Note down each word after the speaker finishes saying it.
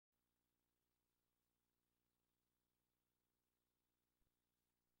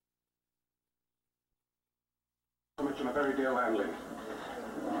question, a very dear landlady.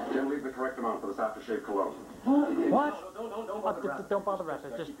 Jim, leave the correct amount for this aftershave cologne. What? Don't bother,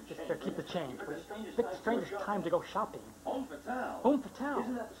 Rapper. Just keep the change. Pick the strangest time to go shopping. Home fatale. Home fatale.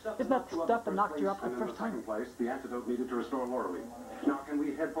 Isn't that the stuff that knocked you up the first time? In the second place, the antidote needed to restore Lauralee. Now, can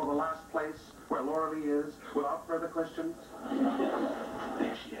we head for the last place where Lauralee is without further questions?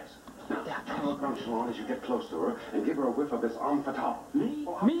 There she is. Now, tell her Chalon as you get close to her and give her a whiff of this homme fatale. Me?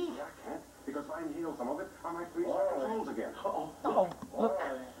 Well, Me? I can't, because if I inhale some of it, I might freeze my controls again. Uh-oh, look.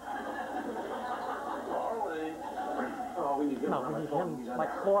 Oh, we need him. No, we need him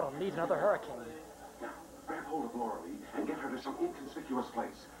like Florida needs another hurricane. Now, grab hold of Lauralee and get her to some inconspicuous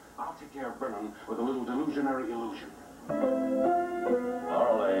place. I'll take care of Brennan with a little delusionary illusion.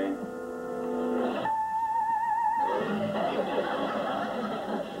 Lauralee.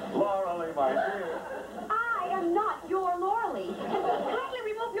 Lauralee, my dear. I am not your Lauralee. Kindly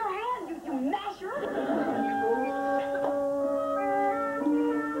remove your hand, you masher.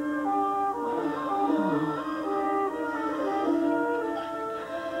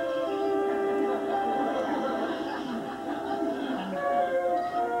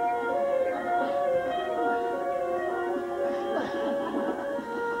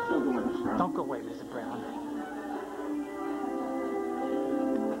 Don't go away, Mrs. Brown.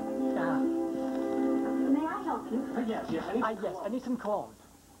 May I help you? Yes, Yes, I need some cologne.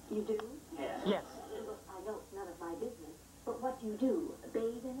 You do? Yes. I know it's none of my business, but what do you do?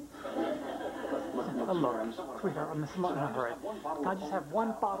 Bathe in it? Look, sweetheart, I'm in a hurry. Can I just have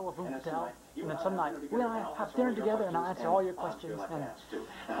one bottle of Room Hotel? And then some night, we and I have dinner together and I'll answer all your questions. And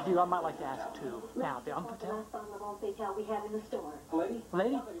if you, I might like to ask too. Now, the Hotel? Last bottle of Homme Fatale we have in the store. Lady?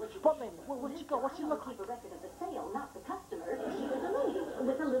 Lady? What lady? Where'd she go? What's she look like? Keep a record of the sale, not the customer. She was a lady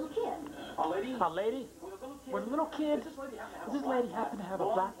with a little kid. A lady? A lady? With a little kid? Does this lady happen to have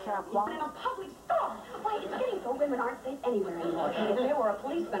a black cap But on? in a public store! Why, it's getting so women aren't safe anywhere anymore. If there were a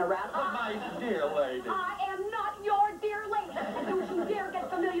policeman around, My dear lady. I am not your dear lady. And don't you dare get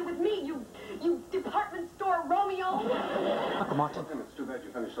familiar with me, you department store Romeo. Uncle Martin. It's too bad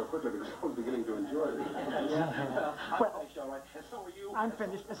you finished so quickly because I was beginning to enjoy it. Well, And so are you. I'm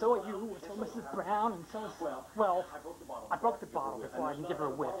finished, and so are you, and so Mrs. Brown, and so is... Well, I broke the bottle before I can give her a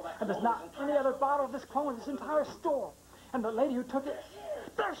whiff. And there's not any other bottle of this cologne in this entire store. And the lady who took it,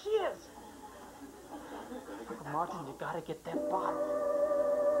 there she is! Uncle Martin, you gotta get that bottle.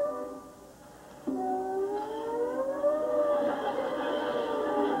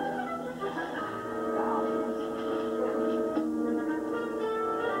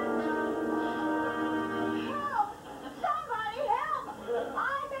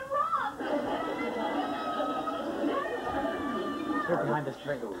 Behind this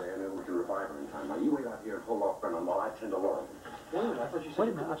drink. We can revive her in time. Now, you wait out here and hold off Brennan while I tend to Laura. Wait a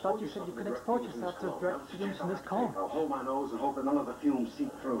minute, I thought you said you could export yourself to direct fumes from this cone. I'll hold my nose and hope that none of the fumes seep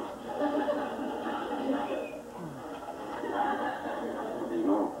through.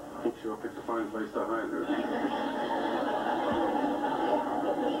 No, I sure picked a fine place to hide her.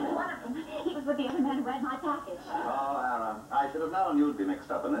 He was with the other man who read my package. Oh, Aaron, I should have known you'd be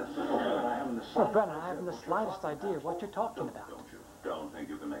mixed up in this. Well, Brennan, I haven't the slightest idea what you're talking about. Don't think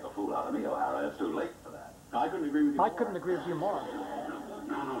you can make a fool out of me, O'Hara. It's too late for that. I couldn't agree with you I couldn't agree with you more.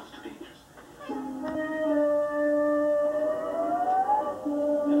 No, it's too dangerous.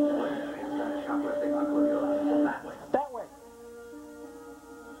 Where is that shoplifting uncle of yours? That way. That way.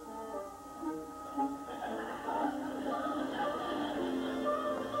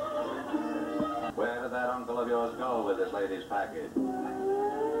 Where did that uncle of yours go with this lady's package? You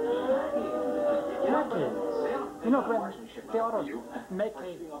know, Brennan, they ought to make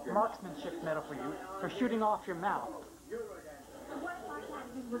a marksmanship medal for you for shooting off your mouth. One of my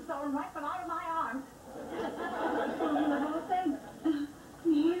packages was stolen right from out of my arms. The whole thing.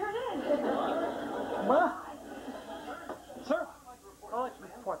 Here it is. Well, sir, I'd like to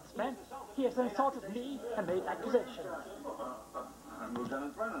report this man. He has insulted me and made accusations. I'm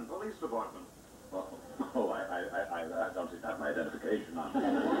Lieutenant Brennan, Police Department. I don't have my identification on me.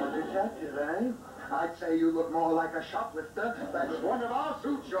 Detective, eh? I'd say you look more like a shoplifter. That's one of our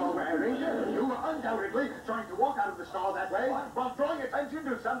suits you're wearing. You were undoubtedly trying to walk out of the store that way while drawing attention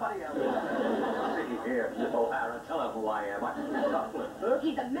to somebody else. See here, O'Hara, tell her who I am. I'm a shoplifter.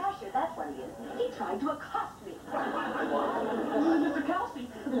 He's a masher, that's what he is. He tried to accost me. Mr. Kelsey,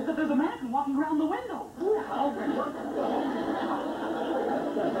 there's a mannequin walking around the window.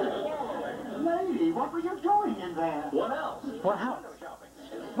 Lady, what were you doing in there? What else? What else?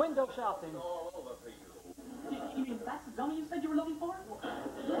 Window shopping. All over for you. You mean that's the dummy you said you were looking for?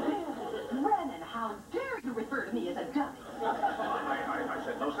 Brennan, how dare you refer to me as a dummy? I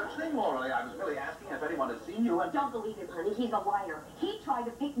said no such thing, Morley. I was really asking if anyone had seen you and... Don't don't believe him, honey. He's a liar. He tried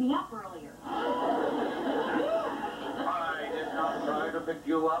to pick me up earlier. I did not try to pick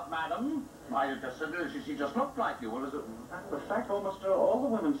you up, madam. I just said she just looked like you. Well, as a matter of fact, almost all the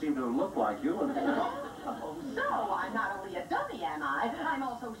women seem to look like you. And Oh, so I'm not only a dummy, am I? I'm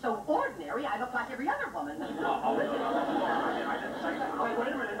also so ordinary, I look like every other woman. I didn't say that. Wait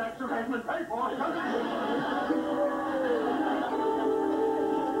a minute, that suit has been paid for.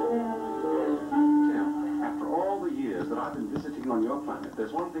 Tim, after all the years that I've been visiting on your planet,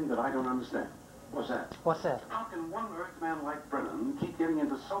 there's one thing that I don't understand. What's that? What's that? How can one Earthman like Brennan keep getting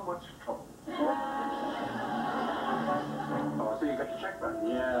into so much trouble? Oh, so you got your check back?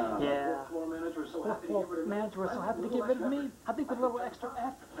 Yeah. Yeah. Floor manager was so happy to Well, get rid of me. manager was so happy to get rid of me. I think with a little extra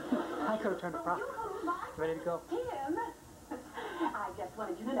F, I could have turned a profit. Ready to go? Tim, I just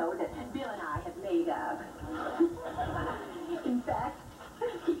wanted you to know that Bill and I have made up. In fact,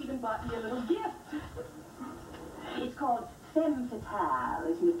 he even bought me a little gift. It's called Femme Fatale,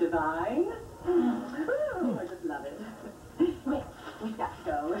 isn't it divine? Oh, I just love it. Well, we've got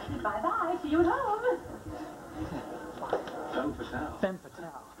to go. Bye-bye. See you at home. Femme fatale. Femme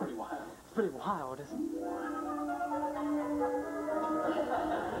fatale. Pretty wild. It's pretty wild, isn't it? Oh,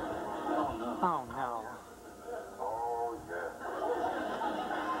 no. Oh, no. Oh, yeah.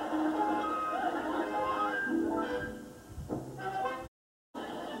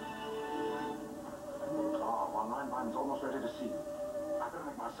 Oh, well, Ninebine's almost ready to see you. I better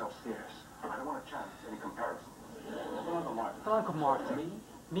make myself scarce. I don't want to chance any comparison. Uncle Martin. Uncle Martin.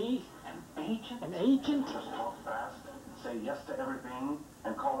 Me? An agent? An agent? Just talk fast, say yes to everything,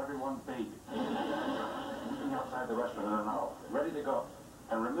 and call everyone baby. Meeting outside the restaurant in an hour. Ready to go.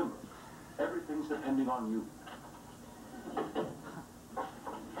 And remember, everything's depending on you.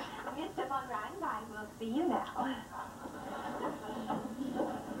 Mr. Von Reinbein will see you now.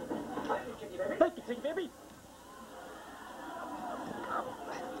 Thank you, Tiggy baby.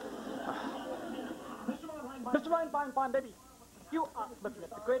 Mr. Reinbein, baby. You are looking at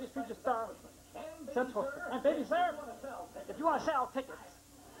the greatest future star since Hofer. And baby, sir, if you want to sell tickets.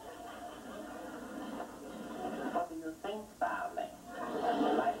 What do you think, darling?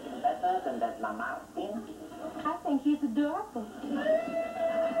 You like him better than that Lamartine? I think he's adorable.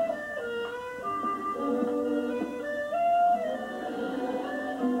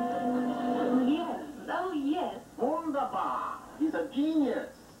 Yes, oh yes. Wunderbar! He's a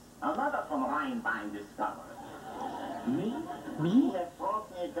genius. Another von Reinbein discovered. Me? He Me? has brought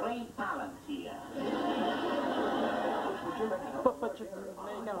me a great talent here. But you're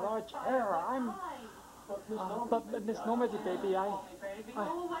making a large error. I'm... but Miss Normandy, baby, Oh,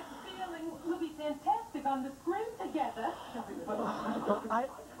 what feeling. We'll be fantastic on the screen together. but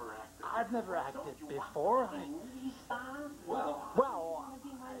I've never acted before.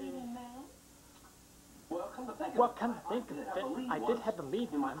 Well, come to think of it. Well, come to think of it, I did have the lead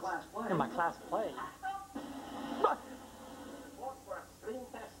once in my class play. But, What for a screen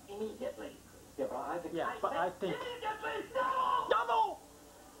test immediately? Yeah, but I think... Immediately! Double!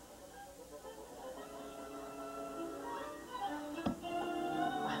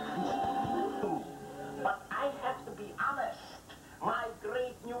 But I have to be honest. My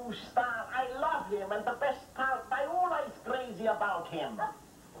great new star, I love him, and the best part, I always crazy about him.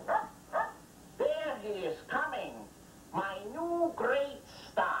 There he is coming. My new great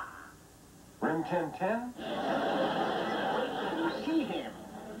star. Ring 1010? Wait till you see him.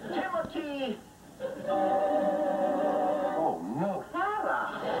 Timothy Oh, no. Clara.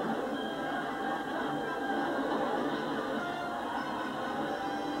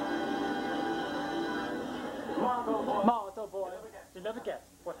 Margot, boy. Martha, boy, you never guess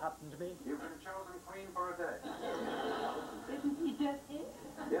what happened to me. You've been chosen queen for a day. Isn't he just it?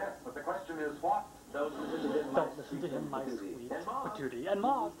 Yes, but the question is what? Don't listen to him, my sweet patootie. And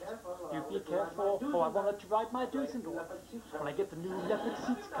Mars, you be careful, or I won't let you ride my deuce and dwarf. When I get the new Netflix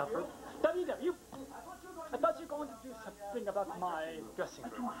seats cover. WW, I thought you were going to do something about my dressing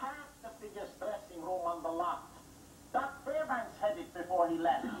But you room. have the biggest dressing room on the lot. Doc Fairbanks had it before he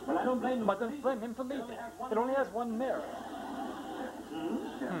left. Well, I don't blame him. But don't blame him for leaving. It only has one mirror.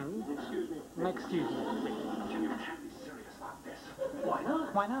 Excuse me. Excuse me. Jim, you can't be serious about this. Why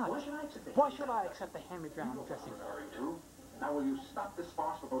not? Why not? Why should I accept it? Why should I accept the hand-me-down dressing room? Sorry, too. Now, will you stop this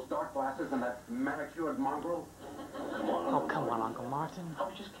farce with those dark glasses and that manicured mongrel? Oh, come on, Uncle Martin. I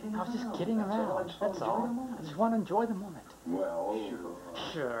was just kidding I was just around. kidding around. That's all. I just want to enjoy the moment. Well,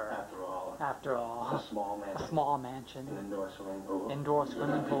 Sure. After all, After all, a small a mansion, small mansion, an indoor swimming pool, indoor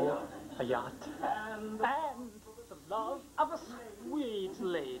swimming pool, a yacht, and and the love of a sweet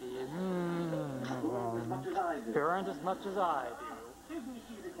lady. as much as I do. Earned as much as I do.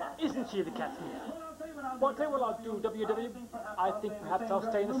 Isn't she the cat's meow? Well, I'll tell you what I'll do, WW. I think perhaps I'll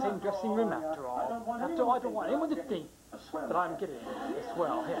stay in the same dressing room after all. After all, I don't want anyone to think that I'm getting a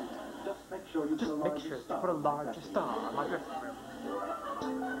swell hit. Just make sure you put a larger star on my dressing room.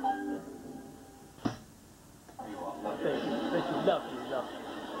 Thank you, lovely.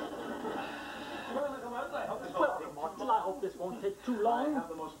 Welcome, Martin. I hope this won't take too long. I have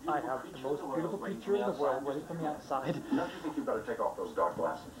the most beautiful creature in the world waiting for me outside. Don't you think you better take off those dark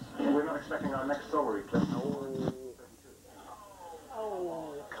glasses? We're not expecting our next solar eclipse.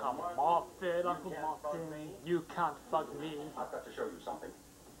 Oh, come off it, Uncle Martin. You can't bug me. I've got to show you something.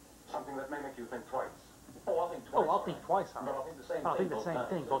 Something that may make you think twice. I'll think twice. I'll think twice on it. But I'll think the same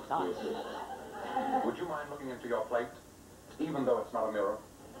thing both times. Would you mind looking into your plate, even though it's not a mirror?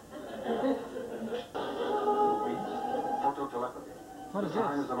 Phototelepathy. What is The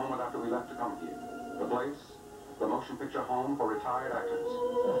time this? is the moment after we left to come here. The place, the motion picture home for retired actors.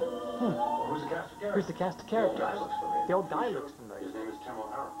 Who's the cast of characters? Who's the cast of characters? The old guy looks familiar. The old guy looks familiar. His name is Tim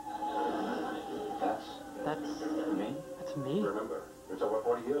O'Hara. That's Me? That's me? Remember, it's over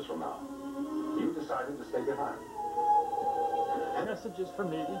 40 years from now. You decided to stay behind. Messages for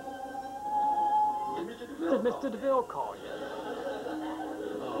me. Did Mr. DeVille call you?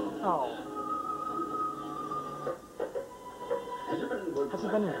 Oh. Has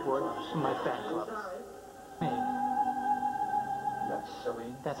it been any word from my fan clubs? Me. That's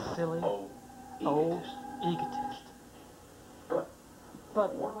silly. That's silly. Oh, Egotist.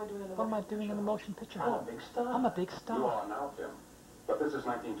 But what am I doing in the motion picture home? I'm a big You star. are now, Tim. But this is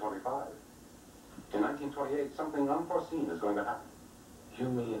 1925. In 1928, something unforeseen is going to happen. You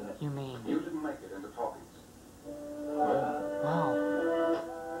mean You mean? You didn't make it into talkies. Wow.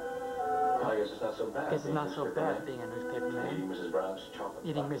 I guess it's not so bad. Guess it's not so bad being a newspaper Eating man. Mrs. Brown's chocolate.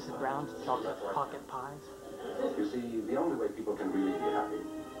 Eating Mrs. Brown's chocolate pocket pies. You see, the only way people can really be happy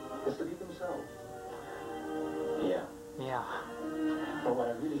is to be themselves. Yeah. Yeah. But what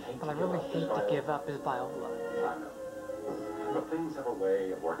I really hate But I really hate to give up is Viola. I know. But things have a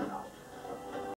way of working out.